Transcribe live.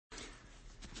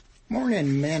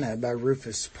Morning Manna by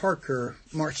Rufus Parker,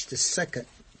 March the 2nd,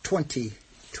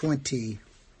 2020.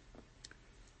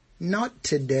 Not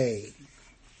today.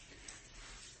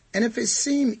 And if it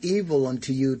seem evil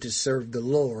unto you to serve the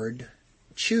Lord,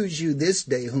 choose you this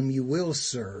day whom you will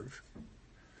serve,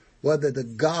 whether the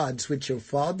gods which your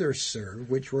fathers served,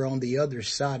 which were on the other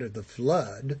side of the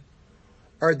flood,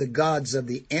 or the gods of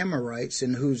the Amorites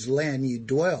in whose land you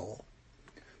dwell.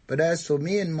 But as for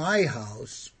me and my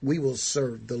house, we will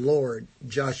serve the Lord.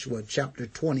 Joshua chapter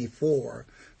 24,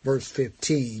 verse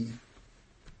 15.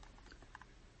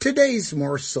 Today's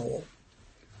morsel.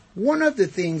 One of the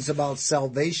things about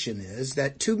salvation is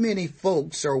that too many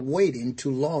folks are waiting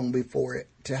too long before it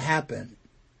to happen.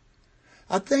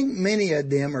 I think many of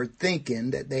them are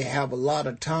thinking that they have a lot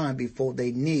of time before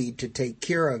they need to take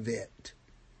care of it.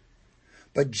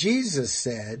 But Jesus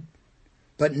said,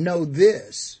 "But know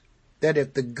this, that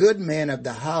if the good man of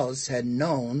the house had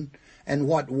known and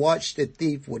what watch the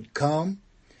thief would come,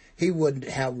 he would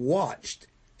have watched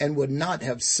and would not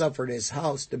have suffered his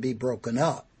house to be broken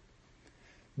up.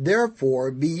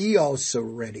 Therefore be ye also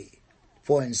ready,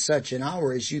 for in such an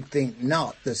hour as you think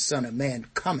not, the Son of Man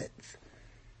cometh."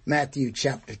 Matthew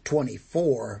chapter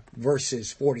 24,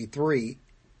 verses 43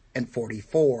 and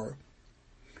 44.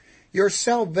 Your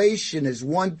salvation is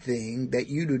one thing that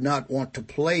you do not want to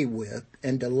play with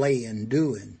and delay in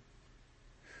doing.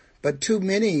 But too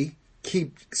many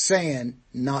keep saying,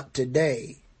 "Not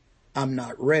today. I'm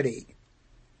not ready.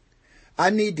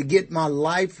 I need to get my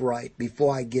life right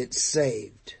before I get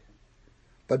saved."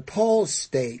 But Paul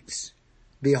states,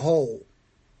 "Behold,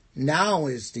 now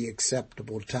is the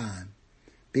acceptable time.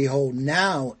 Behold,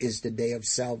 now is the day of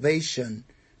salvation."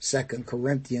 2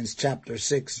 Corinthians chapter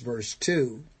 6, verse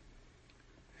 2.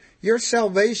 Your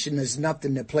salvation is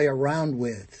nothing to play around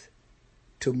with.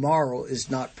 Tomorrow is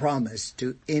not promised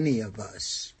to any of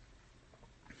us.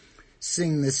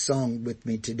 Sing this song with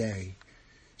me today.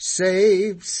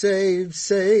 Saved, saved,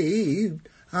 saved,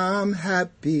 I'm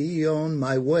happy on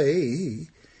my way.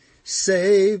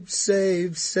 Saved,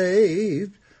 saved,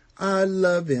 saved, I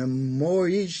love him more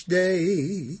each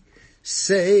day.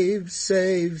 Saved,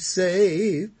 saved,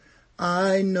 saved,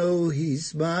 I know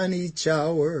he's mine each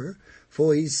hour.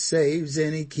 For he saves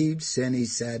and he keeps and he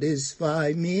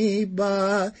satisfies me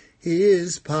by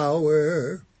his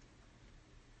power.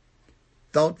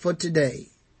 Thought for today.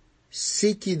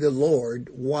 Seek ye the Lord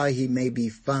while he may be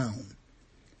found.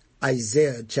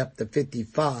 Isaiah chapter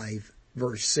 55,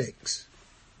 verse 6.